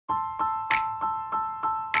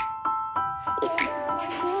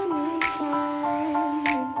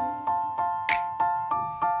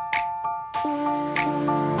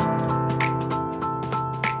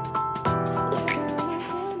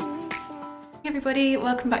Hey everybody,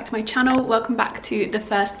 welcome back to my channel. Welcome back to the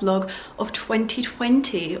first vlog of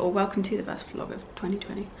 2020, or welcome to the first vlog of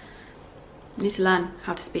 2020. I need to learn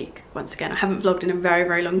how to speak once again. I haven't vlogged in a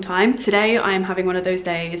very long time. Today I am having one of those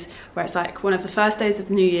days where it's like one of the first days of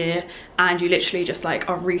the new year and you literally just like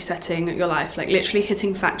are resetting your life, like literally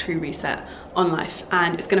hitting factory reset on life,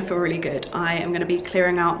 and it's gonna feel really good. I am gonna be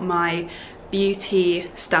clearing out my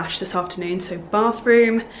beauty stash this afternoon. So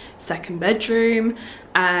bathroom, second bedroom,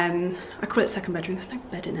 I call it second bedroom, there's no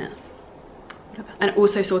bed in it. Whatever. And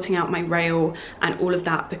also sorting out my rail and all of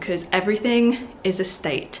that, because everything is a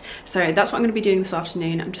state. So that's what I'm going to be doing this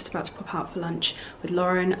afternoon. I'm just about to pop out for lunch with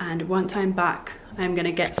Lauren, and once I'm back I'm going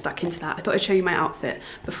to get stuck into that. I thought I'd show you my outfit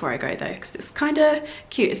before I go though, because it's kind of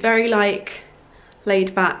cute. It's very like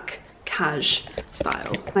laid back cash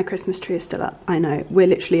style. My Christmas tree is still up. I know we're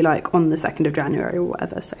literally like on the 2nd of January or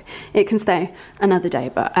whatever, so it can stay another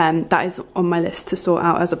day, but that is on my list to sort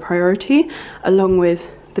out as a priority, along with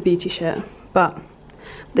the beauty shit. But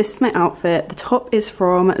this is my outfit. The top is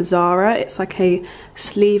from Zara. It's like a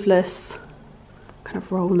sleeveless kind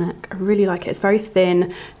of roll neck. I really like it. It's very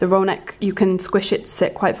thin. The roll neck, you can squish it to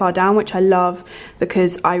sit quite far down, which I love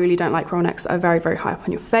because I really don't like roll necks that are very high up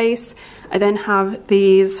on your face. I then have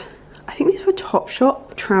these, I think these were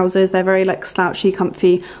Topshop trousers. They're very like slouchy,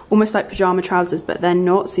 comfy, almost like pajama trousers, but they're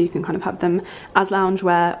not, so you can kind of have them as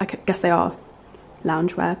loungewear. I guess they are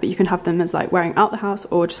loungewear, but you can have them as like wearing out the house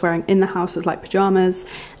or just wearing in the house as like pajamas.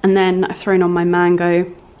 And then I've thrown on my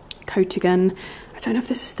Mango Coatigan. I don't know if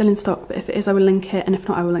this is still in stock, but if it is I will link it, and if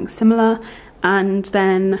not I will link similar. And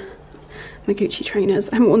then my Gucci trainers.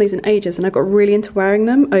 I haven't worn these in ages and I got really into wearing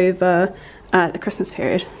them over the Christmas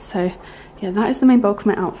period. So yeah, that is the main bulk of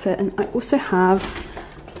my outfit. And I also have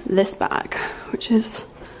this bag, which is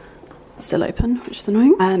still open, which is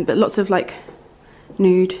annoying, but lots of like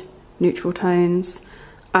nude, neutral tones.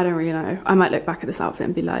 I don't really know. I might look back at this outfit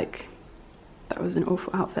and be like, that was an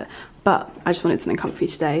awful outfit, but I just wanted something comfy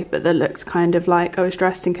today, but that looked kind of like I was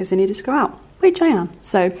dressed in case I needed to go out, which I am.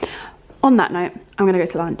 So on that note, I'm gonna go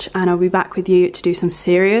to lunch and I'll be back with you to do some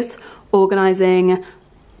serious organising,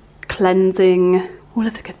 cleansing, all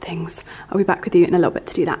of the good things. I'll be back with you in a little bit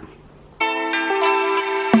to do that.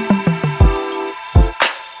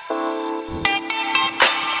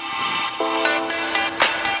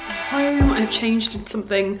 I've changed into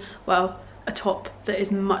something, well, a top that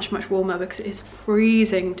is much warmer because it is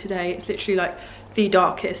freezing today. It's literally like the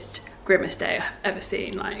darkest, grimmest day I've ever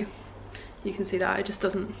seen. Like, you can see that it just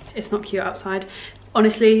doesn't, it's not cute outside.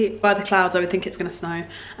 Honestly, by the clouds I would think it's gonna snow,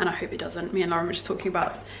 and I hope it doesn't. Me and Lauren were just talking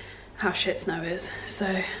about how shit snow is,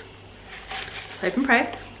 so hope and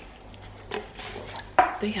pray.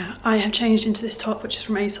 But yeah, I have changed into this top, which is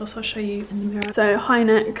from ASOS. I'll show you in the mirror. So high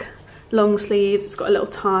neck, long sleeves, it's got a little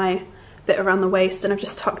tie bit around the waist, and I've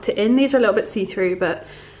just tucked it in. These are a little bit see-through, but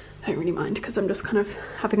I don't really mind because I'm just kind of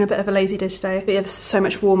having a bit of a lazy day today. But yeah, this is so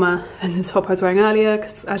much warmer than the top I was wearing earlier,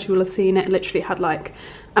 because as you will have seen, it literally had like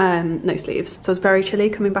no sleeves. So I was very chilly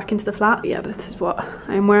coming back into the flat. But yeah, this is what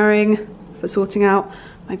I'm wearing for sorting out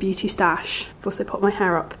my beauty stash. I've also put my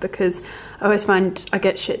hair up because I always find I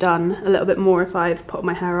get shit done a little bit more if I've put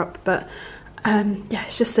my hair up, but yeah,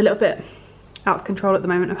 it's just a little bit out of control at the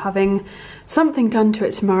moment of having something done to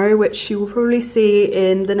it tomorrow, which you will probably see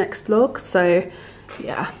in the next vlog. So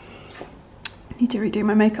yeah, I need to redo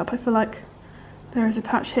my makeup. I feel like there is a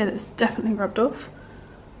patch here that's definitely rubbed off.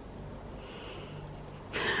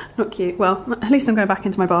 Not cute. Well, at least I'm going back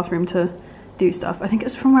into my bathroom to do stuff. I think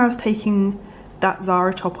it's from where I was taking that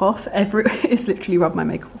Zara top off. It's literally rubbed my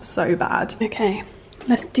makeup off so bad. Okay,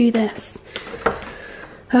 let's do this.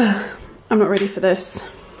 I'm not ready for this.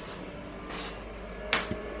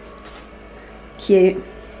 Cute.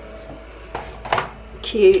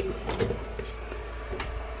 Cute.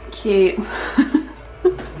 Cute.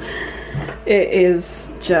 It is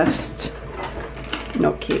just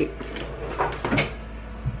not cute.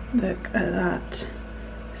 Look at that.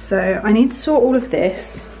 So I need to sort all of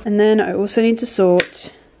this, and then I also need to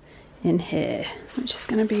sort in here, which is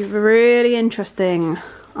going to be really interesting.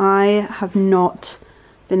 I have not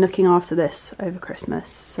been looking after this over Christmas,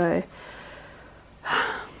 so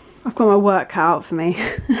I've got my work cut out for me.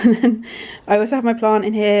 And then I also have my plant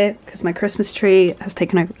in here because my Christmas tree has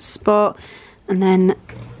taken over a spot. And then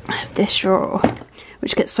I have this drawer,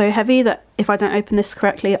 which gets so heavy that if I don't open this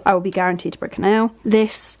correctly, I will be guaranteed to break a nail.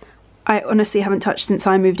 This I honestly haven't touched since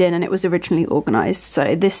I moved in, and it was originally organised.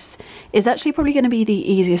 So this is actually probably going to be the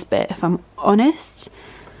easiest bit, if I'm honest.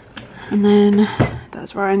 And then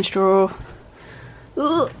that's Ryan's drawer.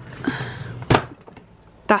 Ugh.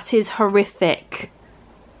 That is horrific.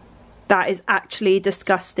 That is actually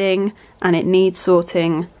disgusting, and it needs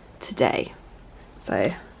sorting today.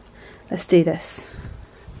 So let's do this.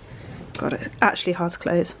 God, it's actually hard to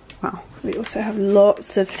close. Wow. We also have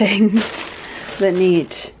lots of things that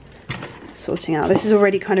need sorting out. This is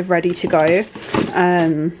already kind of ready to go.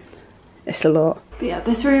 It's a lot. But yeah,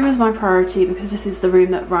 this room is my priority because this is the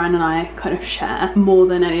room that Ryan and I kind of share more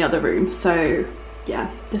than any other room. So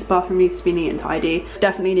yeah, this bathroom needs to be neat and tidy.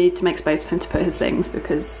 Definitely need to make space for him to put his things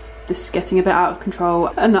because this is getting a bit out of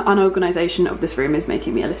control, and the unorganisation of this room is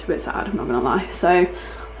making me a little bit sad, I'm not gonna lie. So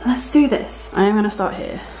let's do this. I am gonna start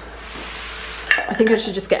here. I think I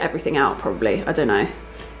should just get everything out probably, I don't know.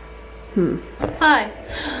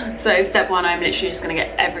 Hi. So step one, I'm literally just gonna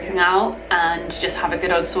get everything out and just have a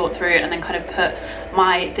good old sort through, and then kind of put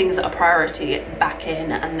my things that are priority back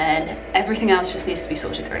in, and then everything else just needs to be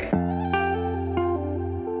sorted through.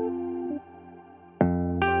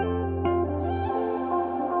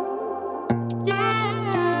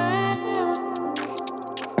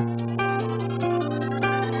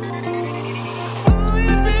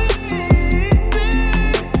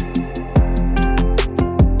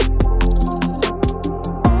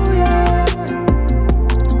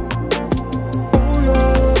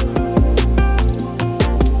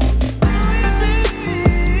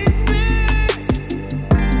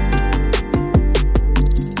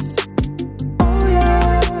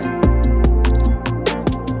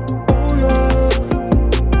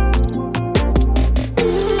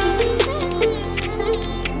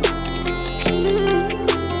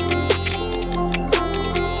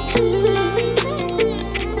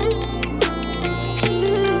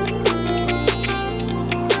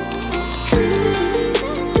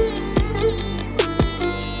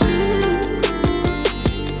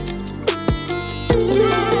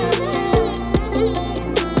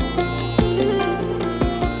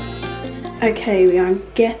 Okay, we are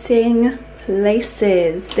getting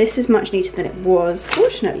places. This is much neater than it was.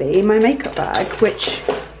 Fortunately, my makeup bag, which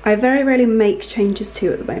I very rarely make changes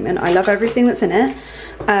to at the moment, I love everything that's in it.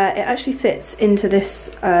 It actually fits into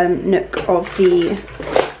this nook of the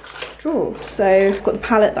drawer. So I've got the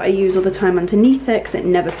palette that I use all the time underneath it because it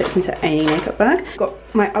never fits into any makeup bag. I've got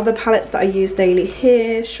my other palettes that I use daily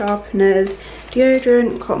here, sharpeners,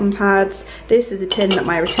 deodorant, cotton pads. This is a tin that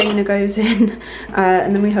my retainer goes in.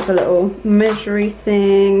 And then we have a little measury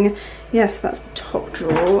thing. Yes, that's the top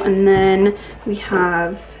drawer. And then we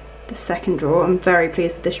have the second drawer. I'm very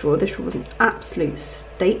pleased with this drawer. This drawer was an absolute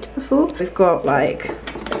state before. We've got like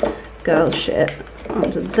girl shit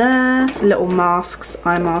under there, little masks,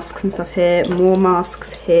 eye masks and stuff here, more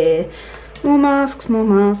masks here, more masks,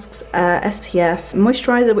 SPF,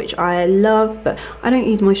 moisturiser, which I love, but I don't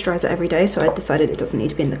use moisturiser every day, so I decided it doesn't need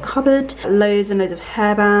to be in the cupboard. Loads and loads of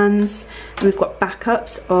hairbands, and we've got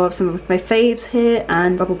backups of some of my faves here,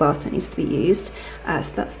 and bubble bath that needs to be used.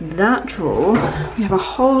 So that's that drawer. We have a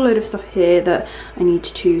whole load of stuff here that I need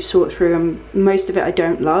to sort through, and most of it I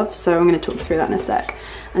don't love, so I'm going to talk through that in a sec.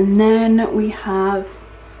 And then we have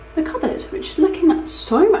the cupboard, which is looking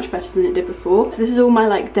so much better than it did before. So this is all my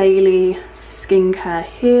like daily skincare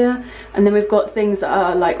here, and then we've got things that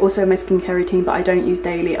are like also my skincare routine but I don't use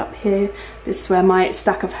daily up here. This is where my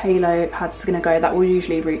stack of Halo pads is going to go. That will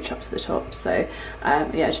usually reach up to the top, so yeah,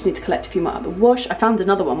 I just need to collect a few more out of the wash. I found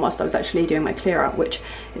another one whilst I was actually doing my clear out, which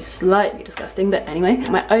is slightly disgusting, but anyway.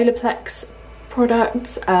 My Olaplex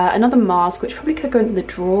products, another mask which probably could go into the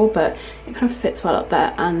drawer, but it kind of fits well up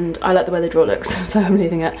there and I like the way the drawer looks, so I'm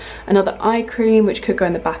leaving it. Another eye cream which could go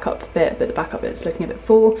in the backup bit, but the backup bit's looking a bit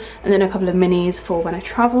full, and then a couple of minis for when I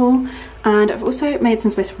travel. And I've also made some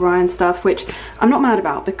space for Ryan stuff, which I'm not mad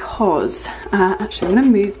about because actually I'm going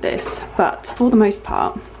to move this, but for the most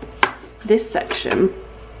part this section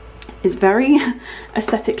is very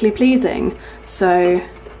aesthetically pleasing, so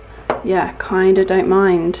yeah, kind of don't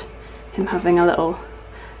mind him having a little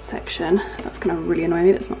section. That's gonna really annoy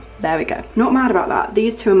me. That's not, there we go. Not mad about that.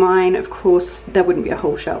 These two are mine. Of course, there wouldn't be a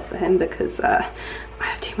whole shelf for him because I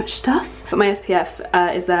have too much stuff. But my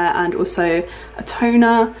SPF is there, and also a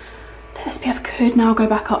toner. The SPF could now go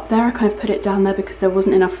back up there. I kind of put it down there because there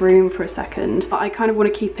wasn't enough room for a second. But I kind of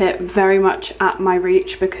want to keep it very much at my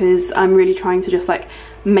reach because I'm really trying to just like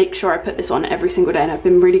make sure I put this on every single day, and I've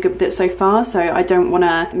been really good with it so far. So I don't want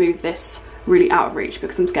to move this really out of reach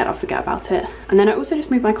because I'm scared I'll forget about it. And then I also just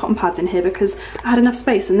moved my cotton pads in here because I had enough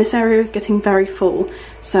space and this area is getting very full,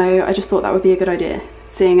 so I just thought that would be a good idea.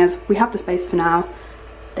 Seeing as we have the space for now,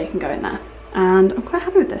 they can go in there, and I'm quite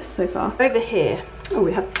happy with this so far. Over here, oh,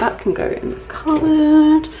 we have that can go in the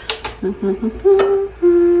cupboard.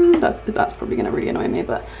 That's probably going to really annoy me,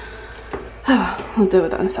 but I'll deal with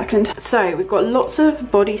that in a second. So we've got lots of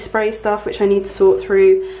body spray stuff which I need to sort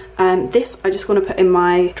through. This I just want to put in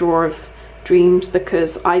my drawer of Dreams,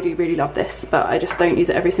 because I do really love this, but I just don't use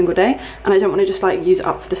it every single day, and I don't want to just like use it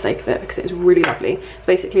up for the sake of it, because it's really lovely. It's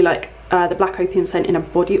basically like the black opium scent in a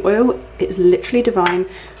body oil. It's literally divine.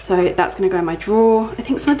 So that's going to go in my drawer. I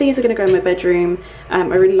think some of these are going to go in my bedroom. I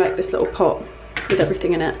really like this little pot with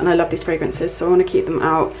everything in it, and I love these fragrances, so I want to keep them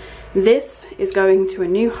out. This is going to a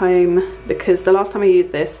new home, because the last time I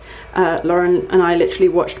used this, Lauren and I literally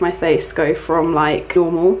watched my face go from like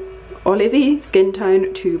normal olivey skin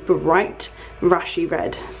tone to bright rashy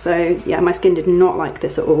red. So yeah, my skin did not like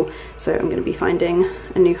this at all, so I'm going to be finding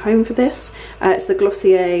a new home for this. It's the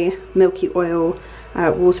Glossier Milky Oil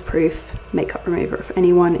waterproof makeup remover, if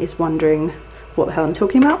anyone is wondering what the hell I'm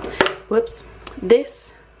talking about. Whoops.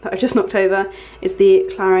 This that I just knocked over is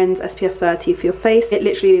the Clarins SPF 30 for your face. It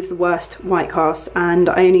literally leaves the worst white cast, and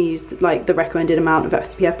I only used like the recommended amount of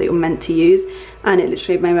SPF that you're meant to use, and it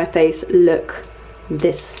literally made my face look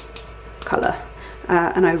this colour.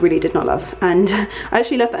 And I really did not love, and I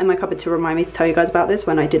actually left that in my cupboard to remind me to tell you guys about this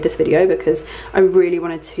when I did this video, because I really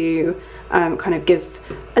wanted to kind of give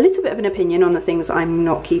a little bit of an opinion on the things that I'm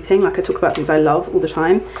not keeping. Like, I talk about things I love all the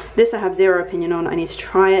time. This I have zero opinion on. I need to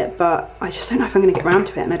try it, but I just don't know if I'm going to get around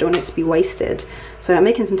to it, and I don't want it to be wasted. So I'm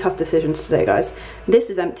making some tough decisions today, guys. This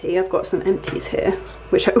is empty. I've got some empties here,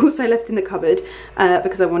 which I also left in the cupboard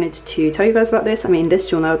because I wanted to tell you guys about this. I mean,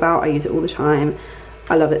 this you'll know about. I use it all the time.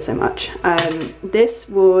 I love it so much. This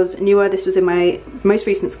was newer. This was in my most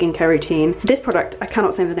recent skincare routine. This product, I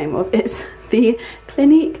cannot say the name of. It's the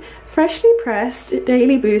Clinique Freshly Pressed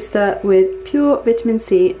Daily Booster with pure vitamin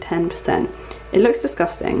C 10%. It looks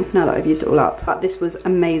disgusting now that I've used it all up, but this was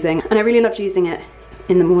amazing, and I really loved using it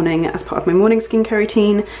in the morning as part of my morning skincare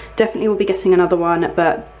routine. Definitely will be getting another one,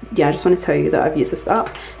 but yeah, I just want to tell you that I've used this up.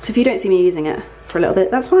 So if you don't see me using it for a little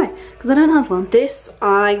bit, that's why, because I don't have one. This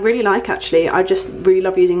I really like, actually. I just really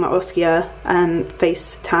love using my Oskia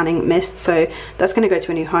face tanning mist, so that's going to go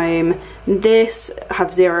to a new home. This I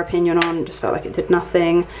have zero opinion on, just felt like it did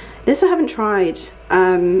nothing. This I haven't tried,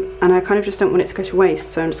 and I kind of just don't want it to go to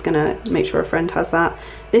waste, so I'm just going to make sure a friend has that.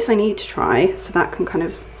 This I need to try, so that can kind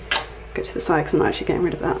of go to the side, because I'm not actually getting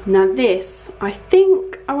rid of that. Now this, I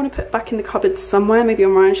think I want to put back in the cupboard somewhere, maybe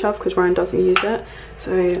on Ryan's shelf, because Ryan doesn't use it.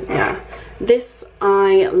 So yeah, this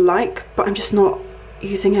I like, but I'm just not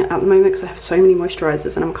using it at the moment because I have so many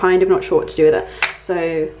moisturizers, and I'm kind of not sure what to do with it.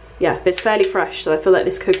 So yeah, but it's fairly fresh, so I feel like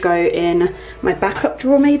this could go in my backup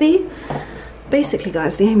drawer maybe. Basically,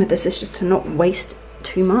 guys, the aim of this is just to not waste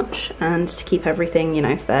too much, and to keep everything, you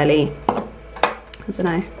know, fairly, I don't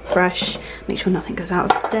know, fresh, make sure nothing goes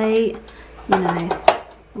out of date, you know,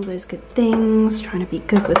 all those good things, trying to be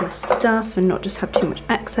good with my stuff and not just have too much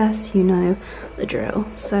excess, you know the drill.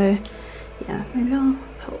 So yeah, maybe I'll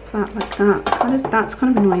pop that like that. That's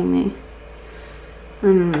kind of annoying me.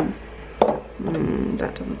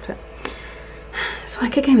 That doesn't fit. It's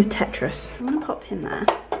like a game of Tetris. I'm gonna pop him there.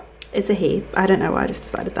 It's a he. I don't know why I just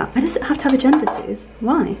decided that. Why does it have to have a gender, Suze?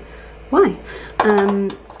 Why?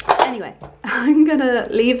 Anyway, I'm gonna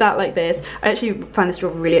leave that like this. I actually find this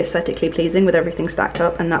drawer really aesthetically pleasing with everything stacked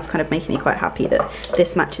up, and that's kind of making me quite happy that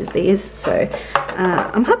this matches these. So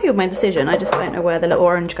I'm happy with my decision. I just don't know where the little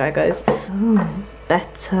orange guy goes. Oh,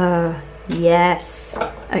 better. Yes.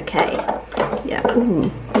 Okay. Yeah. Ooh.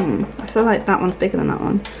 I feel like that one's bigger than that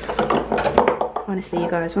one. Honestly, you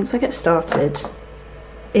guys, once I get started,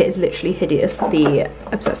 it is literally hideous, the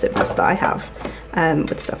obsessiveness that I have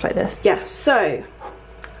with stuff like this. Yeah, so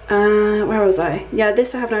where was I? Yeah,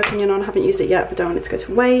 this I have no opinion on. I haven't used it yet, but don't want it to go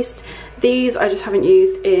to waste. These I just haven't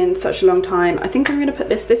used in such a long time. I think I'm going to put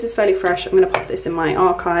this is fairly fresh. I'm going to pop this in my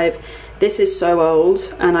archive. This is so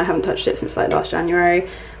old, and I haven't touched it since like last January.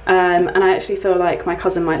 And I actually feel like my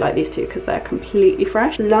cousin might like these two because they're completely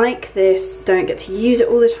fresh. Like this, don't get to use it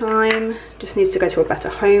all the time. Just needs to go to a better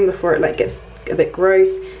home before it like gets a bit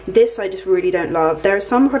gross. This I just really don't love. There are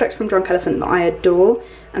some products from Drunk Elephant that I adore,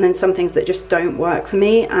 and then some things that just don't work for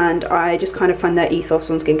me, and I just kind of find their ethos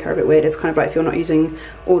on skincare a bit weird. It's kind of like, if you're not using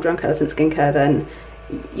all Drunk Elephant skincare, then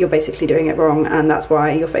you're basically doing it wrong, and that's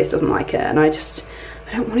why your face doesn't like it. And I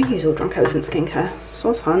don't want to use all Drunk Elephant skincare.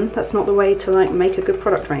 Sauce hun, that's not the way to like make a good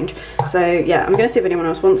product range. So yeah, I'm going to see if anyone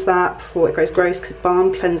else wants that before it goes gross, because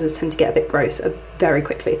balm cleansers tend to get a bit gross very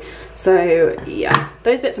quickly. So yeah,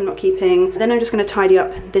 those bits I'm not keeping. Then I'm just going to tidy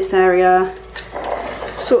up this area,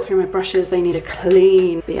 sort through my brushes. They need a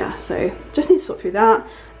clean. But yeah, so just need to sort through that,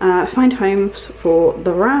 find homes for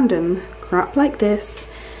the random crap like this,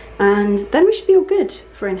 and then we should be all good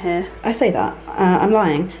for in here. I say that, I'm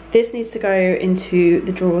lying. This needs to go into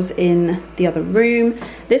the drawers in the other room.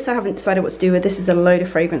 This I haven't decided what to do with. This is a load of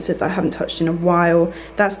fragrances that I haven't touched in a while.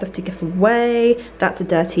 That's stuff to give away. That's a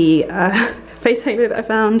dirty face halo that I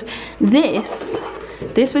found. This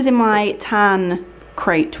was in my tan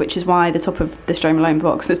crate, which is why the top of this Jo Malone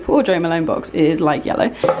box, this poor Jo Malone box, is light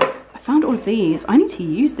yellow. I found all of these. I need to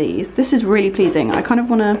use these. This is really pleasing. I kind of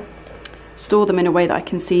want to store them in a way that I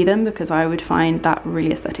can see them, because I would find that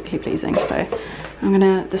really aesthetically pleasing. So I'm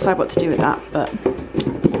gonna decide what to do with that. But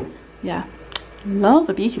yeah, love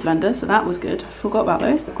a beauty blender, so that was good. I forgot about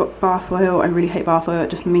those. I've got bath oil. I really hate bath oil. It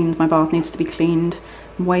just means my bath needs to be cleaned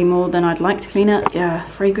way more than I'd like to clean it. Yeah,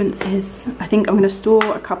 fragrances. I think I'm gonna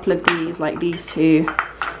store a couple of these, like these two,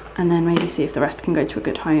 and then maybe see if the rest can go to a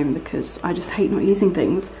good home, because I just hate not using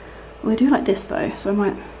things. Well, I do like this though, so I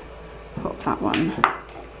might pop that one.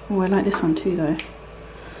 Oh, I like this one too though.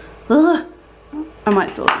 Ugh. I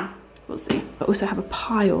might store them, we'll see. I also have a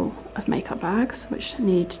pile of makeup bags which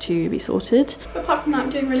need to be sorted. But apart from that, I'm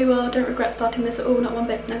doing really well. I don't regret starting this at all, not one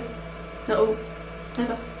bit, no. Not all,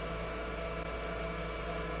 never.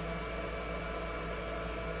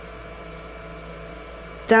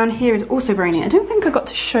 Down here is also very neat. I don't think I got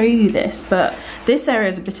to show you this, but this area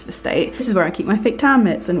is a bit of a state. This is where I keep my fake tan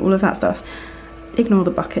mitts and all of that stuff. Ignore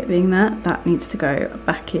the bucket being there. That needs to go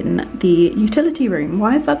back in the utility room.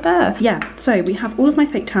 Why is that there? Yeah, so we have all of my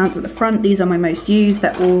fake tans at the front. These are my most used.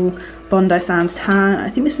 They're all Bondi Sands tan. I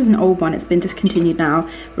think this is an old one. It's been discontinued now.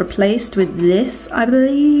 Replaced with this, I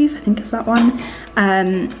believe. I think it's that one.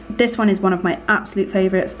 This one is one of my absolute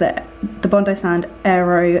favourites. The Bondi Sand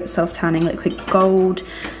Aero self-tanning liquid gold.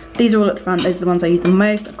 These are all at the front. Those are the ones I use the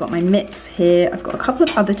most. I've got my mitts here. I've got a couple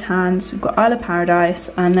of other tans. We've got Isle of Paradise,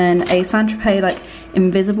 and then a Saint-Tropez like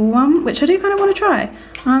invisible one, which I do kind of want to try.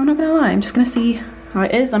 I'm not gonna lie, I'm just gonna see how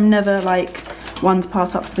it is. I'm never like one to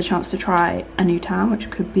pass up the chance to try a new tan, which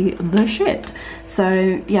could be the shit.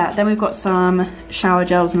 So yeah, then we've got some shower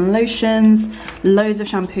gels and lotions, loads of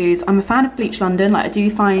shampoos. I'm a fan of Bleach London. Like, I do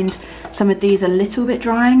find some of these a little bit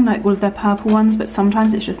drying, like all of their purple ones, but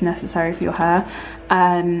sometimes it's just necessary for your hair.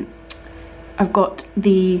 I've got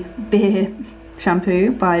the Beer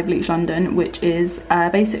shampoo by Bleach London, which is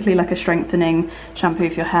basically like a strengthening shampoo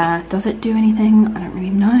for your hair. Does it do anything? I don't really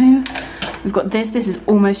know. We've got this is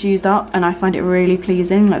almost used up, and I find it really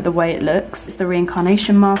pleasing, like the way it looks. It's the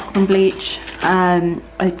reincarnation mask from Bleach.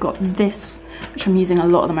 I've got this, which I'm using a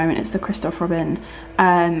lot at the moment. It's the Christophe Robin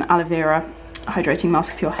aloe vera hydrating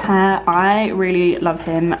mask for your hair. I really love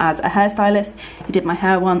him as a hairstylist. He did my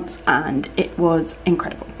hair once and it was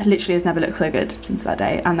incredible. It literally has never looked so good since that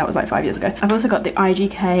day, and that was like 5 years ago. I've also got the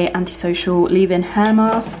IGK Antisocial Leave-In Hair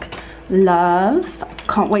Mask. Love.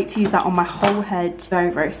 Can't wait to use that on my whole head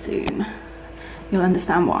very, very soon. You'll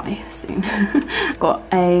understand why soon. Got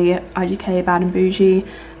a IGK Bad and Bougie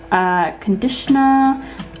conditioner,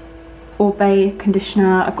 Bay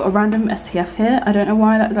conditioner. I've got a random SPF here. I don't know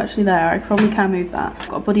why that was actually there. I probably can move that. I've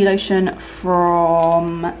got a body lotion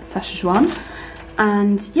from Szechuan.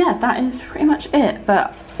 And yeah, that is pretty much it.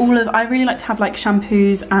 But I really like to have like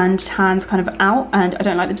shampoos and tans kind of out, and I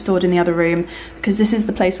don't like them stored in the other room, because this is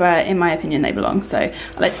the place where, in my opinion, they belong. So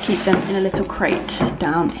I like to keep them in a little crate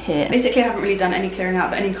down here. Basically, I haven't really done any clearing out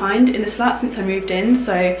of any kind in this flat since I moved in,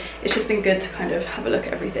 so it's just been good to kind of have a look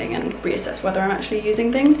at everything and reassess whether I'm actually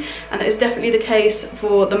using things. And that is definitely the case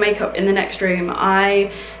for the makeup in the next room.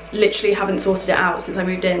 I literally haven't sorted it out since I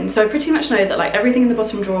moved in, so I pretty much know that like everything in the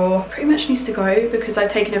bottom drawer pretty much needs to go, because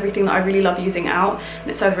I've taken everything that I really love using out,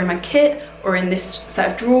 and it's either in my kit or in this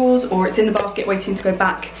set of drawers, or it's in the basket waiting to go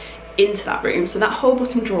back into that room. So that whole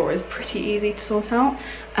bottom drawer is pretty easy to sort out.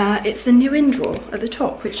 It's the new in drawer at the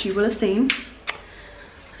top, which you will have seen,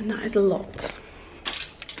 and that is a lot.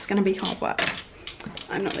 It's gonna be hard work.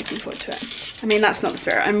 I'm not looking forward to it. I mean, that's not the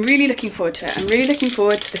spirit. I'm really looking forward to it. I'm really looking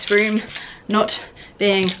forward to this room not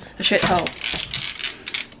being a shithole.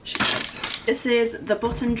 This is the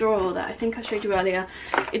bottom drawer that I think I showed you earlier.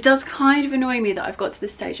 It does kind of annoy me that I've got to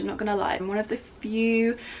this stage, I'm not gonna lie. I'm one of the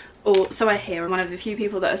few, or so I hear, I'm one of the few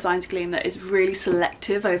people that are signed to Gleam that is really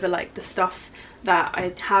selective over like the stuff that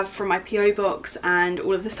I have from my PO box and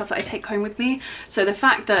all of the stuff that I take home with me. So the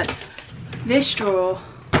fact that this drawer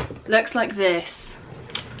looks like this,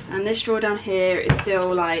 and this drawer down here is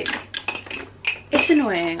still like, it's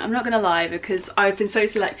annoying, I'm not gonna lie, because I've been so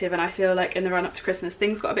selective, and I feel like in the run up to Christmas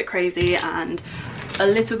things got a bit crazy and a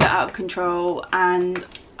little bit out of control, and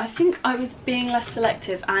I think I was being less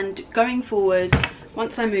selective. And going forward,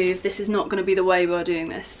 once I move, this is not going to be the way we're doing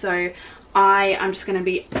this. So I am just going to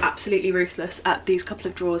be absolutely ruthless at these couple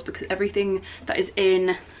of drawers, because everything that is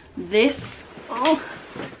in this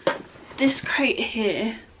crate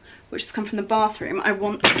here which has come from the bathroom, I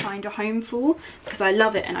want to find a home for, because I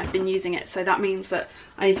love it and I've been using it. So that means that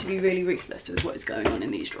I need to be really ruthless with what is going on in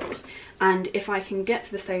these drawers. And if I can get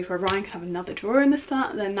to the stage where Ryan can have another drawer in this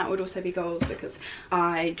flat, then that would also be goals, because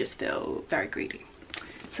I just feel very greedy.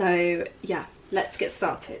 So yeah, let's get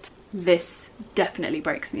started. This definitely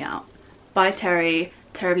breaks me out. By Terry,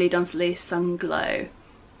 Terribly Dunsely Sun Glow.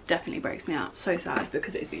 Definitely breaks me out. So sad,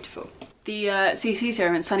 because it's beautiful. The CC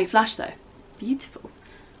serum and Sunny Flash though, beautiful.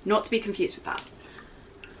 Not to be confused with that.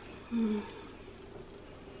 Do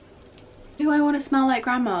I want to smell like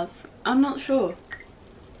grandma's? I'm not sure.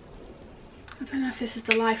 I don't know if this is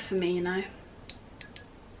the life for me, you know.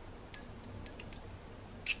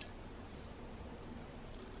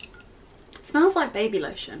 It smells like baby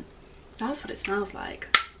lotion. That's what it smells like.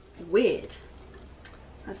 Weird.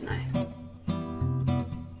 I don't know.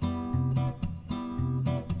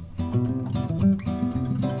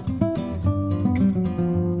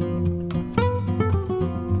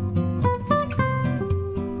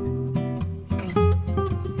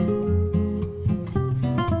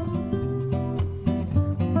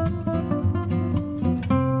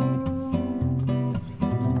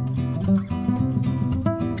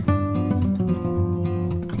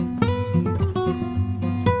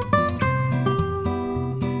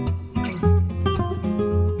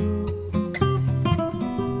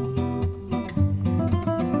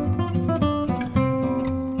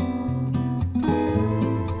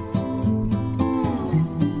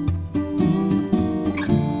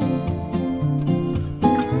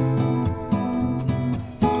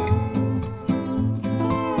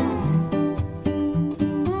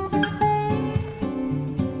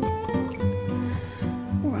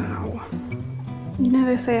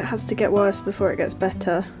 They say it has to get worse before it gets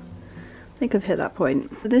better. I think I've hit that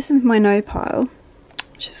point. This is my no pile,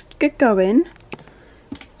 which is good going,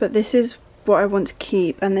 but this is what I want to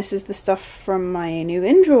keep, and this is the stuff from my new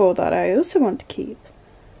in drawer that I also want to keep.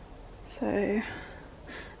 So I'm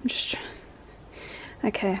just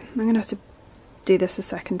okay, I'm gonna have to do this a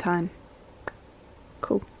second time.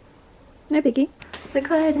 Cool, no biggie. Look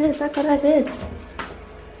what I did, look what I did.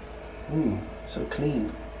 So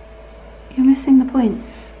clean. You're missing the point.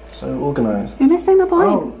 So organised. You're missing the point.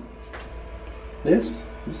 Oh. This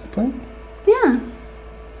is the point? Yeah.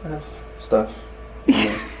 I have stuff.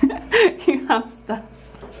 You have stuff.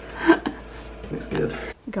 Looks good.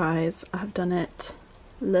 Guys, I've done it.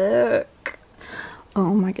 Look.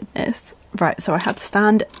 Oh my goodness. Right, so I had to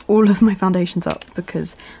stand all of my foundations up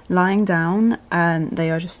because lying down they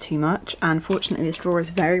are just too much, and fortunately this drawer is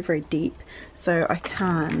very, very deep, so I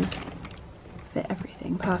can fit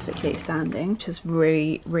everything perfectly standing, which has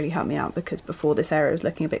really, really helped me out, because before this area was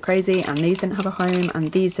looking a bit crazy and these didn't have a home and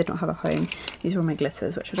these did not have a home. These were all my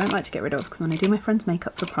glitters, which I don't like to get rid of, because when I do my friend's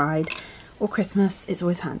makeup for Pride or Christmas, it's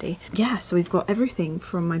always handy. Yeah, so we've got everything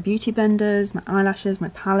from my beauty blenders, my eyelashes, my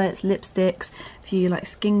palettes, lipsticks, a few like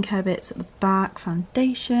skincare bits at the back,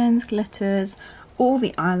 foundations, glitters, all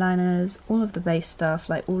the eyeliners, all of the base stuff,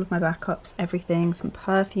 like all of my backups, everything, some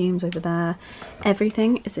perfumes over there.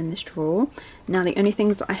 Everything is in this drawer. Now the only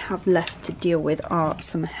things that I have left to deal with are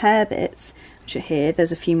some hair bits, which are here.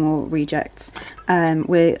 There's a few more rejects.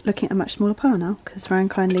 We're looking at a much smaller pile now because Ryan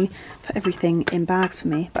kindly put everything in bags for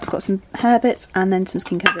me. But I've got some hair bits and then some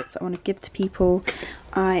skincare bits that I want to give to people.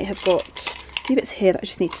 I have got a few bits here that I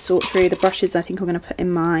just need to sort through. The brushes I think I'm going to put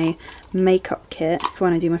in my makeup kit for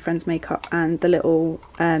when I do my friend's makeup, and the little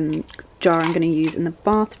jar I'm going to use in the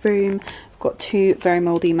bathroom. I've got two very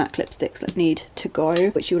mouldy MAC lipsticks that need to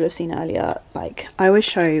go, which you would have seen earlier. Like, I always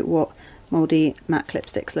show you what mouldy MAC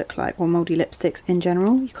lipsticks look like, or mouldy lipsticks in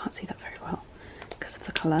general. You can't see that very well because of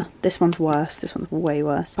the colour. This one's worse, this one's way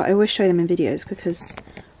worse. But I always show them in videos because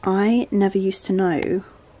I never used to know,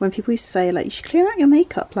 when people used to say like, you should clear out your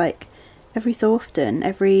makeup like every so often,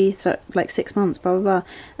 every like 6 months, blah blah blah,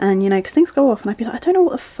 and you know, because things go off, and I'd be like, I don't know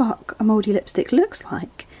what the fuck a mouldy lipstick looks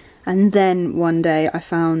like. And then one day I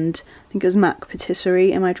found, I think it was MAC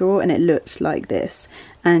Patisserie in my drawer, and it looked like this,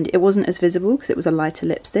 and it wasn't as visible because it was a lighter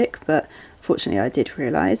lipstick, but fortunately I did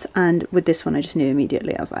realise. And with this one I just knew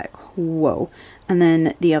immediately. I was like, whoa. And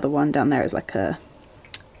then the other one down there is like a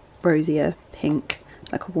rosier pink,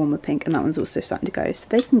 like a warmer pink, and that one's also starting to go, so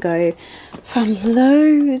they can go. Found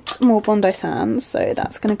loads more Bondi sands, so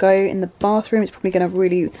that's going to go in the bathroom. It's probably going to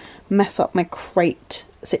really mess up my crate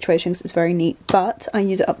situation because it's very neat, but I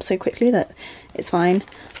use it up so quickly that it's fine.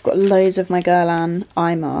 I've got loads of my Guerlain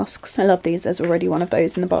eye masks. I love these. There's already one of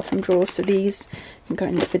those in the bathroom drawer, so these can go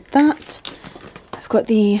in with that. I've got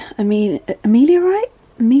the Ameliorite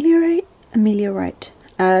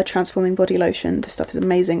transforming body lotion. This stuff is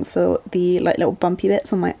amazing for the like little bumpy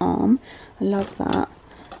bits on my arm. I love that.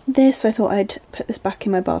 this, I thought I'd put this back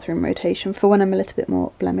in my bathroom rotation for when I'm a little bit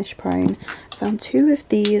more blemish prone. Found 2 of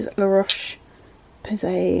these La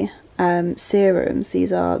Roche-Posay serums.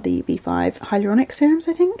 These are the B5 hyaluronic serums,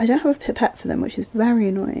 I think. I don't have a pipette for them, which is very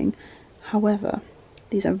annoying. However,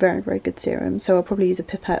 these are very, very good serums, so I'll probably use a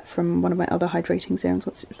pipette from one of my other hydrating serums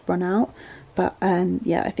once it's run out. But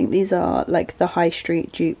yeah, I think these are like the high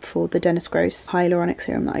street dupe for the Dennis Gross hyaluronic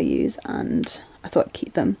serum that I use, and I thought I'd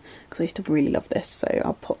keep them because I used to really love this, so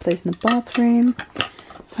I'll pop those in the bathroom.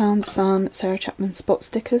 Found some Sarah Chapman spot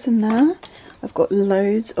stickers in there. I've got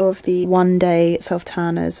loads of the one day self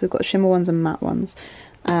tanners. We've got shimmer ones and matte ones,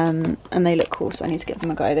 and they look cool, so I need to give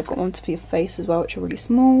them a go. They've got ones for your face as well, which are really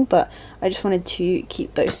small, but I just wanted to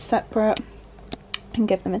keep those separate and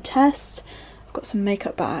give them a test. I've got some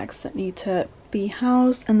makeup bags that need to be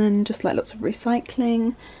housed, and then just like lots of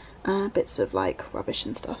recycling, bits of like rubbish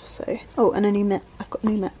and stuff. So, oh, and a new mitt. I've got a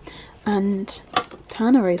new mitt and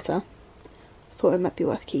tanner razor. Thought it might be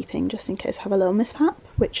worth keeping just in case I have a little mishap,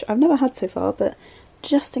 which I've never had so far, but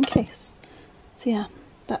just in case. So yeah,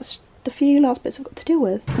 that's the few last bits I've got to deal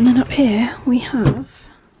with. And then up here we have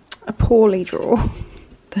a poorly drawer.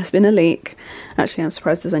 There's been a leak. Actually, I'm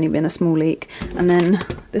surprised there's only been a small leak. And then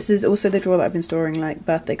this is also the drawer that I've been storing like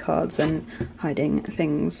birthday cards and hiding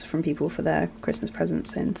things from people for their Christmas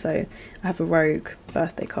presents in. So I have a rogue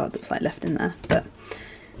birthday card that's like left in there. But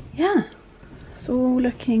yeah, it's all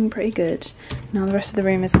looking pretty good. Now the rest of the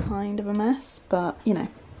room is kind of a mess, but you know,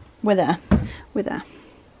 we're there. We're there.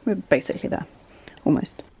 We're basically there.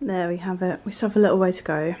 Almost. There we have it. We still have a little way to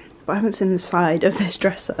go, but I haven't seen the side of this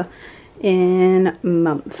dresser in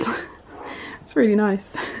months. It's really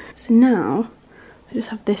nice. So now I just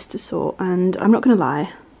have this to sort, and I'm not gonna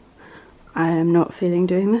lie, I am not feeling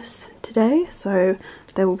doing this today, so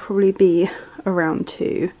there will probably be a round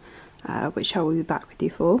 2, which I will be back with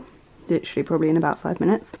you for literally probably in about 5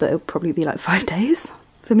 minutes, but it'll probably be like 5 days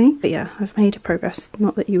for me. But yeah, I've made progress,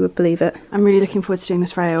 not that you would believe it. I'm really looking forward to doing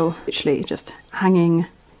this rail, literally just hanging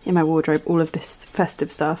in my wardrobe all of this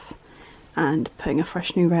festive stuff and putting a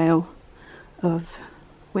fresh new rail of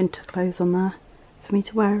winter clothes on there for me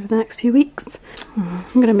to wear over the next few weeks. I'm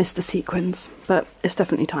gonna miss the sequins, but it's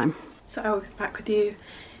definitely time. So I'll be back with you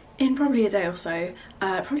in probably a day or so,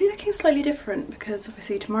 probably looking slightly different because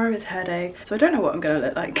obviously tomorrow is hair day, so I don't know what I'm gonna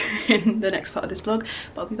look like in the next part of this vlog,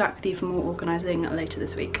 but I'll be back with you for more organising later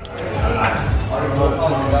this week.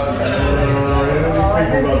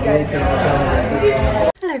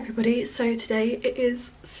 Hello everybody, so today it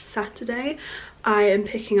is Saturday. I am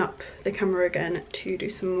picking up the camera again to do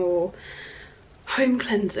some more home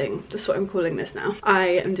cleansing. That's what I'm calling this now. I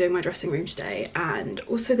am doing my dressing room today and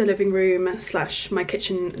also the living room slash my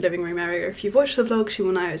kitchen living room area. If you've watched the vlogs, you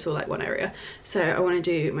will know it's all like one area. So I want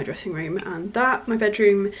to do my dressing room and that. My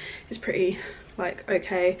bedroom is pretty like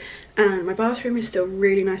okay, and my bathroom is still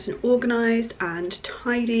really nice and organised and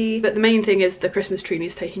tidy, but the main thing is the Christmas tree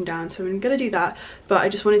needs taking down, so I'm gonna do that. But I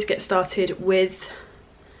just wanted to get started with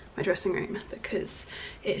my dressing room because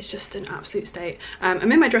it is just an absolute state.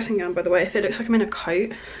 I'm in my dressing gown, by the way. If it looks like I'm in a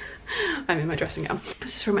coat, I'm in my dressing gown.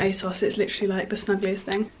 This is from ASOS. It's literally like the snuggliest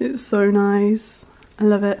thing. It's so nice. I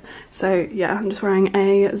love it. So yeah, I'm just wearing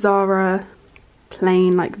a Zara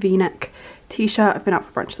plain like v-neck t-shirt. I've been out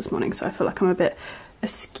for brunch this morning, so I feel like I'm a bit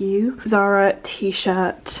askew. Zara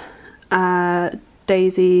t-shirt,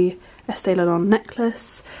 Daisy Estee Lauder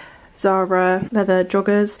necklace, Zara leather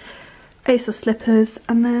joggers, ASOS slippers,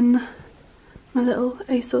 and then my little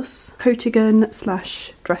ASOS Coatigan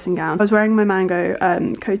slash dressing gown. I was wearing my Mango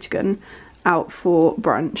Coatigan out for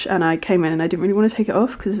brunch and I came in and I didn't really want to take it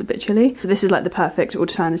off because it's a bit chilly. So this is like the perfect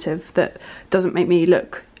alternative that doesn't make me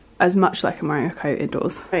look as much like I'm wearing a coat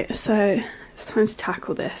indoors. Right, so it's time to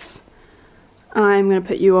tackle this. I'm going to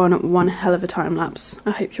put you on one hell of a time lapse.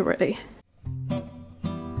 I hope you're ready.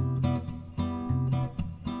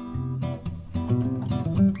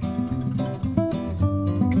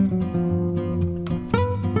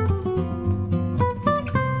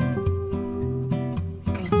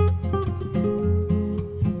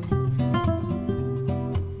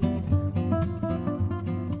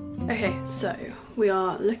 Okay, so we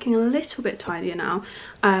are looking a little bit tidier now.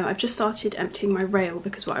 I've just started emptying my rail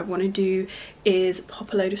because what I want to do is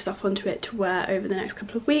pop a load of stuff onto it to wear over the next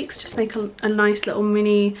couple of weeks, just make a nice little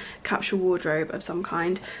mini capsule wardrobe of some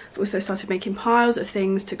kind. I've also started making piles of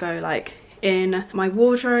things to go like in my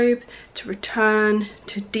wardrobe, to return,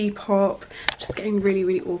 to Depop, just getting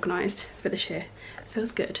really organised for this year. It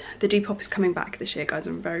feels good. The Depop is coming back this year, guys.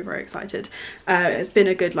 I'm very excited. It's been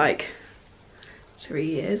a good like 3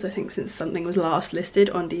 years, I think, since something was last listed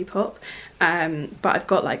on Depop. But I've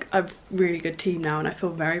got like a really good team now, and I feel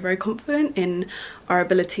very, very confident in our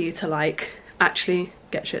ability to like actually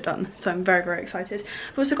get shit done. So I'm very, very excited.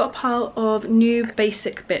 I've also got a pile of new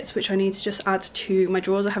basic bits which I need to just add to my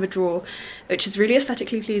drawers. I have a drawer which is really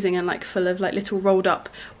aesthetically pleasing and like full of like little rolled up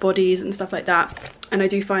bodies and stuff like that, and I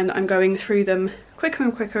do find that I'm going through them quicker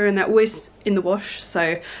and quicker, and they're always in the wash. So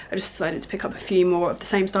I just decided to pick up a few more of the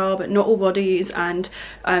same style, but not all bodies, and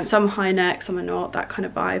some high neck, some are not, that kind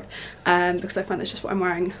of vibe, because I find that's just what I'm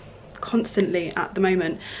wearing constantly at the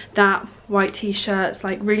moment. That white t-shirts,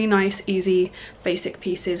 like really nice easy basic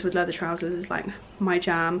pieces with leather trousers, is like my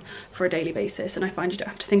jam for a daily basis, and I find you don't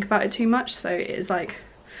have to think about it too much, so it is like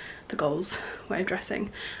the goals way of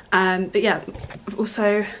dressing. But yeah, I've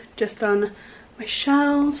also just done my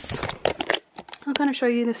shelves. I'll kind of show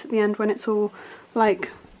you this at the end when it's all like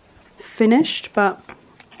finished, but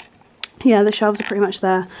yeah, the shelves are pretty much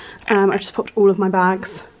there. I just popped all of my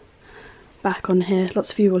bags back on here.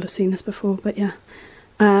 Lots of you will have seen this before, but yeah.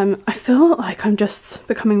 I feel like I'm just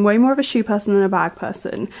becoming way more of a shoe person than a bag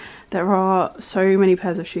person. There are so many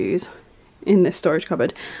pairs of shoes in this storage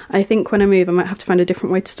cupboard. I think when I move I might have to find a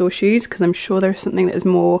different way to store shoes, because I'm sure there is something that is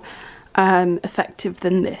more effective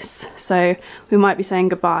than this. So we might be saying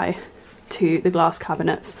goodbye to the glass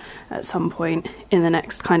cabinets at some point in the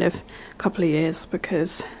next kind of couple of years,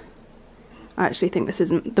 because I actually think this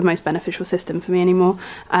isn't the most beneficial system for me anymore.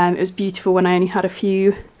 It was beautiful when I only had a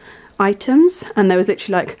few items, and there was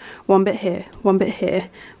literally like one bit here, one bit here,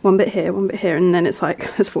 one bit here, one bit here, and then it's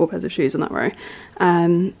like there's 4 pairs of shoes on that row.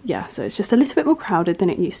 Yeah, so it's just a little bit more crowded than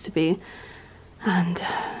it used to be, and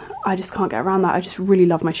I just can't get around that. I just really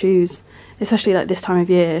love my shoes, especially like this time of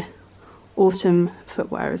year. Autumn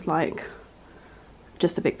footwear is like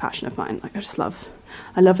just a big passion of mine. Like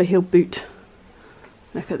I love a heel boot.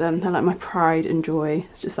 Look at them, they're like my pride and joy.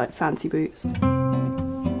 It's just like fancy boots.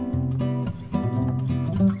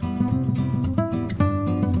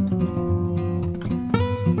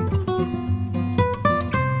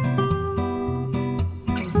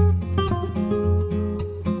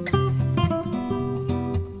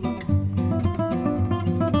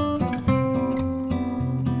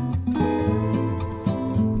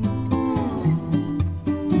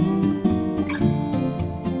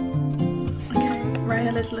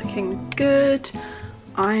 Looking good.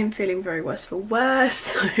 I'm feeling very worse for wear,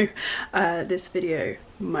 so this video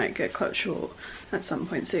might get cut short at some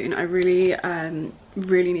point soon. I really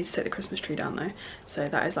really need to take the Christmas tree down though, so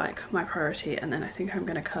that is like my priority, and then I think I'm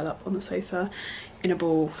gonna curl up on the sofa in a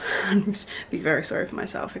ball and be very sorry for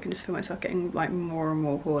myself. I can just feel myself getting like more and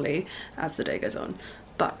more poorly as the day goes on,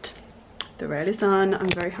 but the rail is done. I'm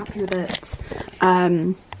very happy with it.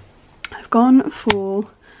 I've gone for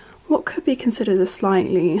what could be considered a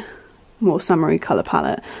slightly more summery colour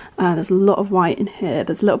palette. There's a lot of white in here.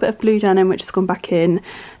 There's a little bit of blue denim which has gone back in.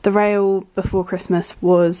 The rail before Christmas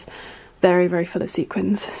was very, very full of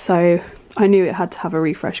sequins, so I knew it had to have a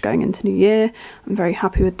refresh going into New Year. I'm very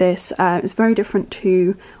happy with this. It's very different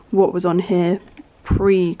to what was on here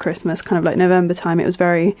pre-Christmas, kind of like November time. It was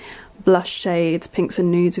very blush shades, pinks and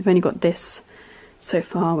nudes. We've only got this so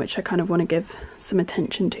far, which I kind of want to give some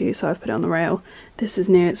attention to, so I've put it on the rail. This is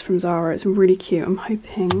new, it's from Zara, it's really cute. I'm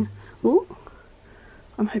hoping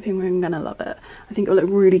we're gonna love it. I think it will look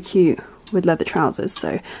really cute with leather trousers,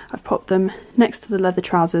 so I've popped them next to the leather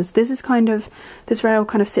trousers. This rail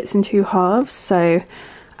kind of sits in 2 halves, so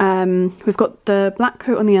we've got the black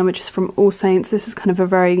coat on the end, which is from All Saints. This is kind of a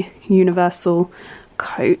very universal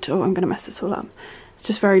coat. Oh, I'm gonna mess this all up. It's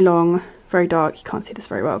just very long, very dark. You can't see this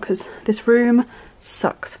very well because this room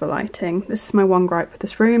sucks for lighting. This is my one gripe with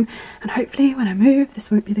this room, and hopefully when I move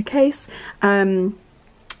this won't be the case.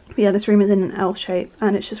 But yeah, this room is in an L shape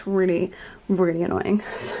and it's just really, really annoying.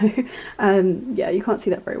 So yeah, you can't see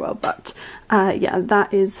that very well, but yeah,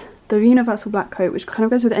 that is the universal black coat, which kind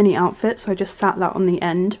of goes with any outfit. So I just sat that on the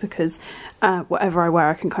end because whatever I wear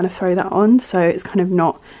I can kind of throw that on, so it's kind of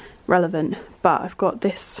not relevant. But I've got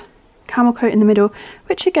this camel coat in the middle,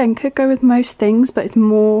 which again could go with most things, but it's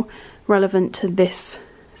more relevant to this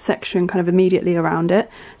section kind of immediately around it.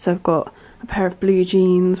 So I've got a pair of blue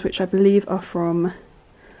jeans, which I believe are from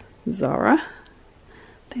Zara.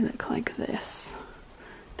 They look like this.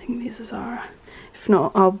 I think these are Zara. If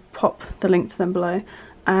not, I'll pop the link to them below,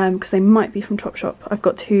 because they might be from Topshop. I've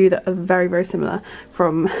got 2 that are very, very similar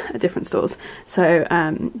from different stores. So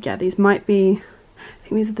yeah, these might be, I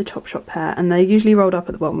think these are the Topshop pair, and they're usually rolled up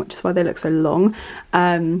at the bottom, which is why they look so long.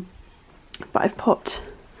 But I've popped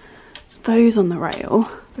those on the rail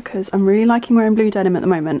because I'm really liking wearing blue denim at the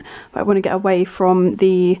moment, but I want to get away from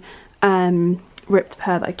the ripped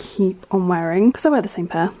pair that I keep on wearing because I wear the same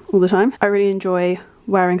pair all the time. I really enjoy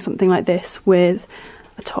wearing something like this with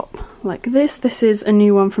a top like this. This is a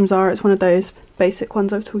new one from Zara. It's one of those basic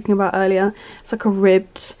ones I was talking about earlier. It's like a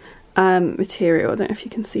ribbed material. I don't know if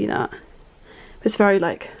you can see that. It's very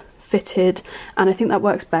like fitted, and I think that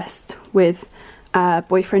works best with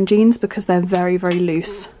boyfriend jeans because they're very, very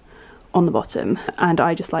loose on the bottom, and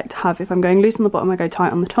I just like to have, if I'm going loose on the bottom, I go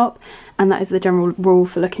tight on the top, and that is the general rule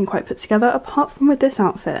for looking quite put together. Apart from with this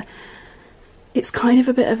outfit, it's kind of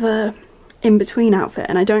a bit of a in-between outfit,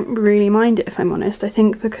 and I don't really mind it, if I'm honest. I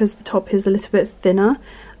think because the top is a little bit thinner,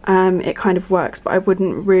 it kind of works, but I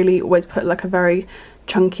wouldn't really always put like a very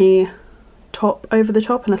chunky top over the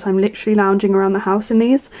top unless I'm literally lounging around the house in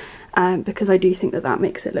these, because I do think that that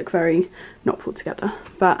makes it look very not pulled together.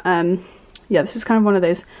 But yeah, this is kind of one of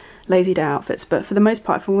those lazy day outfits, but for the most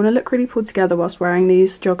part, if I want to look really pulled together whilst wearing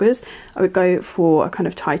these joggers, I would go for a kind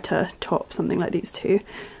of tighter top, something like these two.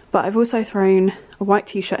 But I've also thrown a white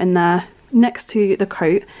t-shirt in there next to the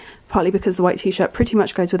coat, partly because the white t-shirt pretty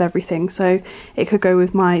much goes with everything, so it could go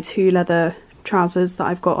with my 2 leather trousers that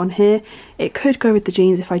I've got on here. It could go with the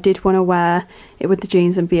jeans if I did want to wear it with the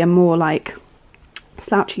jeans and be a more like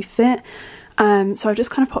slouchy fit. So I've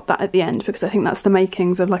just kind of popped that at the end because I think that's the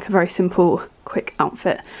makings of like a very simple, quick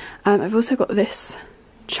outfit. I've also got this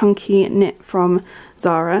chunky knit from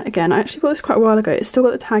Zara. Again, I actually bought this quite a while ago. It's still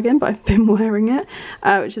got the tag in, but I've been wearing it,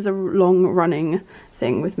 which is a long running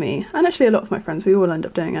thing with me, and actually a lot of my friends. We all end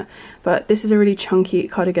up doing it. But this is a really chunky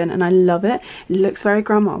cardigan and I love it. It looks very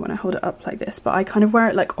grandma when I hold it up like this, but I kind of wear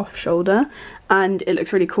it like off shoulder, and it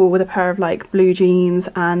looks really cool with a pair of like blue jeans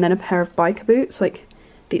and then a pair of biker boots like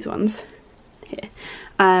these ones here.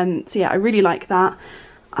 So yeah, I really like that.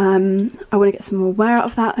 I want to get some more wear out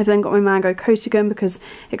of that. I've then got my mango Coatigan because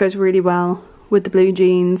it goes really well with the blue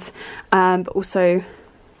jeans, but also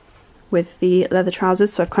with the leather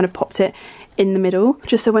trousers, so I've kind of popped it in the middle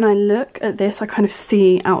just so when I look at this I kind of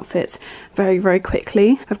see outfits very, very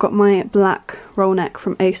quickly. I've got my black roll neck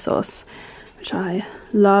from ASOS, which I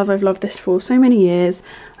love. I've loved this for so many years.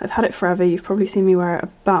 I've had it forever. You've probably seen me wear it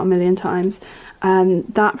about 1,000,000 times.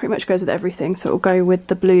 That pretty much goes with everything, so it will go with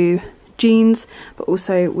the blue jeans but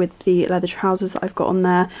also with the leather trousers that I've got on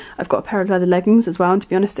there. I've got a pair of leather leggings as well, and to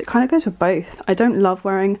be honest it kind of goes with both. I don't love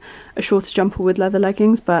wearing a shorter jumper with leather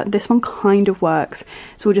leggings, but this one kind of works.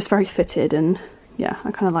 It's all just very fitted, and yeah,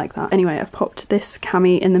 I kind of like that. Anyway, I've popped this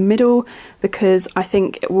cami in the middle because I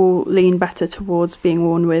think it will lean better towards being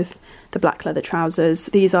worn with the black leather trousers.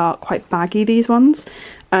 These are quite baggy, these ones.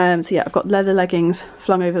 So yeah, I've got leather leggings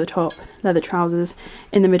flung over the top, leather trousers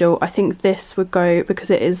in the middle. I think this would go,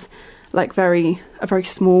 because it is like a very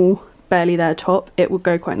small, barely there top, it would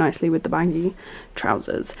go quite nicely with the baggy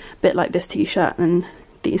trousers. Bit like this t-shirt and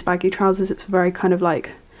these baggy trousers. It's very kind of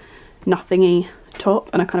like nothingy top,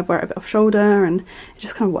 and I kind of wear it a bit off shoulder and it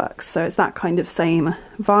just kind of works. So it's that kind of same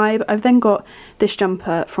vibe. I've then got this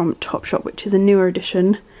jumper from Topshop, which is a newer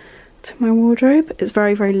addition to my wardrobe. It's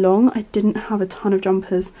very, very long. I didn't have a ton of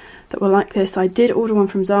jumpers that were like this. I did order one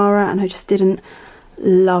from Zara and I just didn't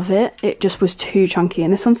love it. It just was too chunky,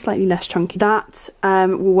 and this one's slightly less chunky. That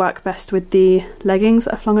will work best with the leggings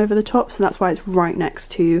that are flung over the top, so that's why it's right next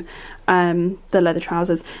to the leather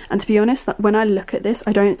trousers. And to be honest, when I look at this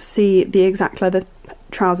I don't see the exact leather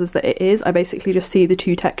trousers that it is. I basically just see the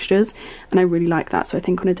two textures, and I really like that, so I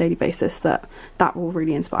think on a daily basis that will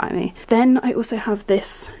really inspire me. Then I also have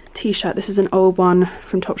this t-shirt. This is an old one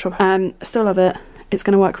from Topshop. I still love it. It's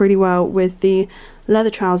going to work really well with the leather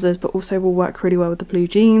trousers, but also will work really well with the blue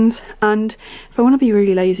jeans. And if I want to be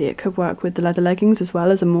really lazy, it could work with the leather leggings as well,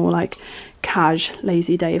 as a more like cash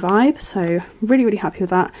lazy day vibe. So really, really happy with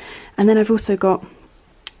that. And then I've also got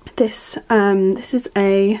this. This is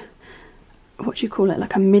a, what do you call it,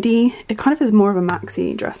 like a midi. It kind of is more of a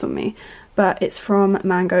maxi dress on me, but it's from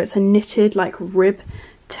Mango. It's a knitted like rib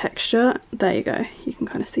texture. There you go, you can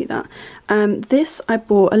kind of see that. This I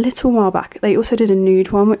bought a little while back. They also did a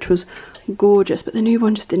nude one which was gorgeous, but the nude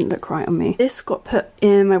one just didn't look right on me. This got put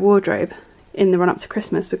in my wardrobe in the run up to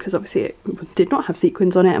Christmas because obviously it did not have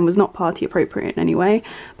sequins on it and was not party appropriate in any way,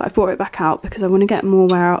 but I've brought it back out because I want to get more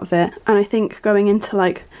wear out of it. And I think going into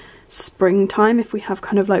like springtime, if we have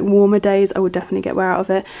kind of like warmer days, I would definitely get wear out of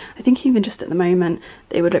it. I think even just at the moment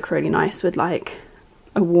they would look really nice with like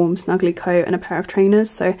a warm snuggly coat and a pair of trainers.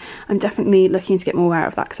 So I'm definitely looking to get more wear out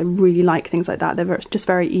of that because I really like things like that. They're just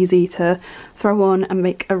very easy to throw on and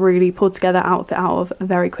make a really pulled together outfit out of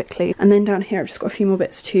very quickly. And then down here I've just got a few more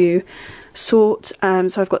bits to sort.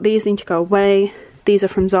 So I've got these need to go away. These are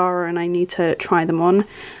from Zara and I need to try them on.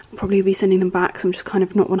 I'll probably be sending them back because I'm just kind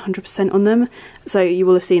of not 100% on them. So you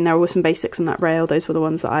will have seen there were some basics on that rail. Those were the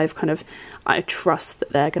ones that I trust that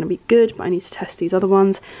they're going to be good, but I need to test these other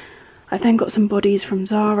ones. I've then got some bodies from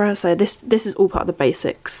Zara. So this is all part of the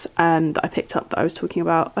basics that I picked up that I was talking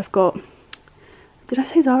about. I've got, did I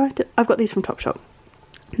say Zara? I've got these from Topshop.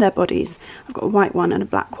 They're bodies. I've got a white one and a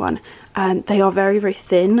black one. And they are very, very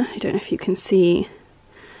thin. I don't know if you can see.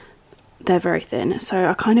 They're very thin. So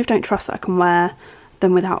I kind of don't trust that I can wear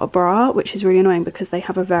them without a bra, which is really annoying because they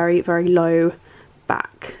have a very, very low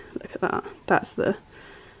back. Look at that. That's the...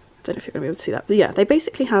 I don't know if you're going to be able to see that, but yeah, they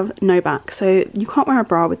basically have no back, so you can't wear a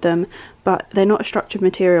bra with them, but they're not a structured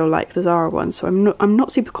material like the Zara ones, so I'm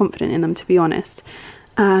not super confident in them, to be honest.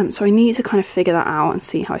 So I need to kind of figure that out and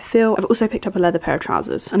see how I feel. I've also picked up a leather pair of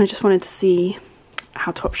trousers, and I just wanted to see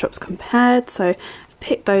how Topshop's compared, so I've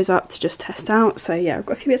picked those up to just test out. So yeah, I've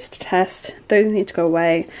got a few bits to test, those need to go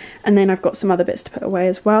away, and then I've got some other bits to put away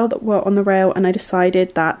as well that were on the rail, and I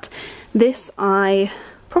decided that this I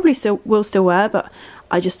probably will still wear, but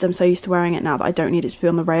I just am so used to wearing it now that I don't need it to be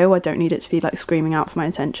on the rail. I don't need it to be like screaming out for my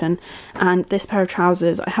attention. And this pair of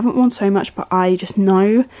trousers I haven't worn so much, but I just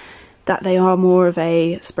know that they are more of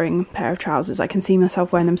a spring pair of trousers. I can see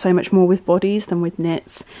myself wearing them so much more with bodies than with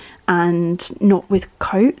knits, and not with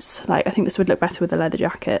coats. Like, I think this would look better with a leather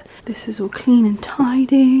jacket. This is all clean and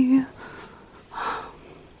tidy.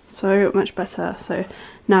 So much better. So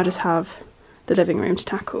now just have the living room to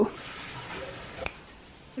tackle.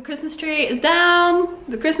 The Christmas tree is down.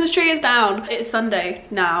 The Christmas tree is down. It's Sunday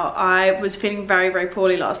now. I was feeling very, very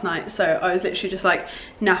poorly last night, so I was literally just like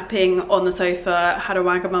napping on the sofa, had a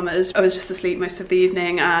Wagamama's. I was just asleep most of the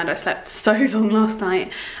evening and I slept so long last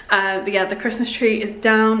night. But yeah, the Christmas tree is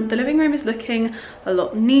down. The living room is looking a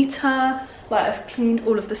lot neater. Like, I've cleaned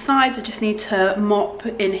all of the sides. I just need to mop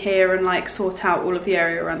in here and like sort out all of the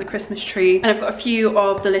area around the Christmas tree. And I've got a few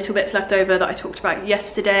of the little bits left over that I talked about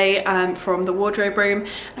yesterday from the wardrobe room.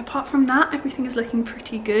 And apart from that, everything is looking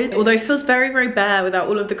pretty good. Although it feels very, very bare without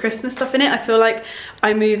all of the Christmas stuff in it. I feel like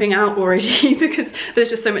I'm moving out already because there's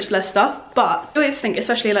just so much less stuff. But I always think,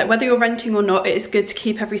 especially like whether you're renting or not, it is good to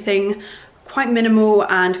keep everything quite minimal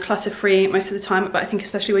and clutter-free most of the time, but I think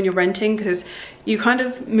especially when you're renting, because you kind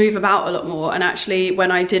of move about a lot more. And actually,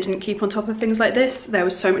 when I didn't keep on top of things like this, there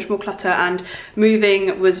was so much more clutter and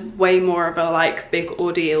moving was way more of a like big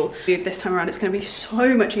ordeal. This time around it's going to be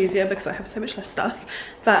so much easier because I have so much less stuff.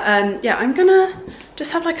 But yeah, I'm gonna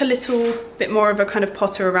just have like a little bit more of a kind of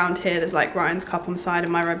potter around here. There's like Ryan's cup on the side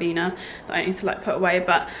and my Ribena that I need to like put away,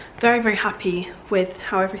 but very, very happy with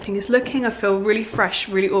how everything is looking. I feel really fresh,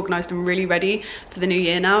 really organized and really ready for the new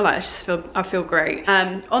year now. Like, I feel great.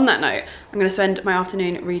 On that note, I'm gonna spend my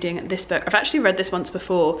afternoon reading this book. I've actually read this once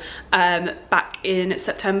before, back in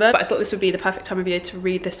September, but I thought this would be the perfect time of year to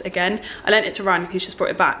read this again. I lent it to Ryan, he's just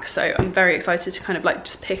brought it back, so I'm very excited to kind of like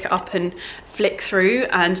just pick it up and flick through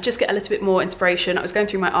and just get a little bit more inspiration. I was going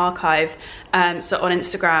through my archive, so on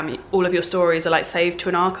Instagram all of your stories are like saved to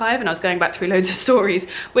an archive, and I was going back through loads of stories,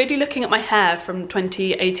 weirdly looking at my hair from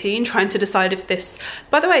 2018, trying to decide if this,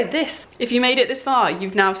 by the way, this, if you made it this far,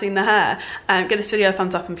 you've now seen the hair, give this video a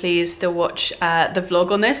thumbs up and please still watch the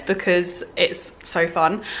vlog on this because it's so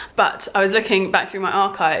fun. But I was looking back through my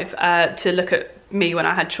archive to look at me when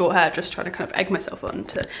I had short hair, just trying to kind of egg myself on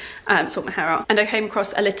to sort my hair out, and I came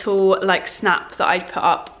across a little like snap that I'd put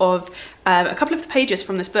up of a couple of the pages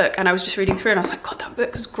from this book, and I was just reading through and I was like, God, that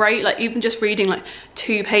book was great. Like, even just reading like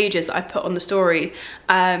 2 pages that I put on the story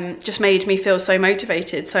just made me feel so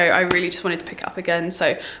motivated, so I really just wanted to pick it up again.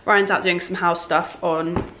 So Ryan's out doing some house stuff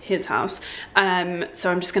on his house,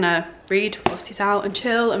 so I'm just gonna read whilst he's out and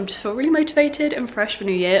chill and just feel really motivated and fresh for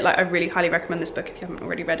New Year. Like, I really highly recommend this book if you haven't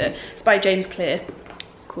already read it. It's by James Clear.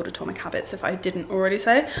 It's called Atomic Habits, if I didn't already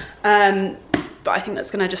say. But I think that's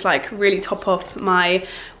gonna just like really top off my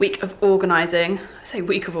week of organising. I say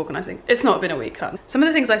week of organising, it's not been a week, huh? Some of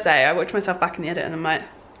the things I say, I watch myself back in the edit and I'm like,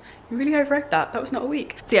 you really overread that, that was not a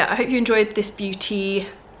week. So yeah, I hope you enjoyed this beauty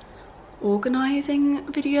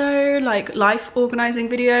organising video, like life organising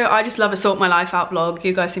video. I just love a sort my life out vlog.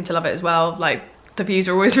 You guys seem to love it as well. Like, the views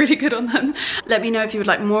are always really good on them. Let me know if you would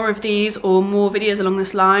like more of these or more videos along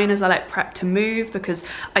this line as I like prep to move, because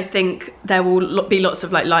I think there will be lots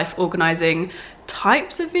of like life organising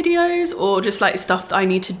types of videos or just like stuff that I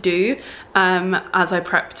need to do as I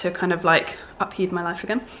prep to kind of like upheave my life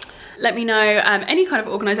again. Let me know any kind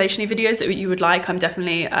of organisation-y videos that you would like. I'm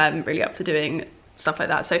definitely really up for doing stuff like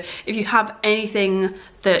that. So if you have anything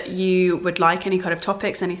that you would like, any kind of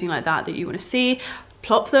topics, anything like that that you want to see,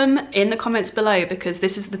 plop them in the comments below, because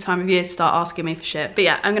this is the time of year to start asking me for shit. But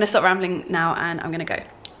yeah, I'm gonna stop rambling now and I'm gonna go.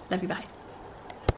 Love you, bye.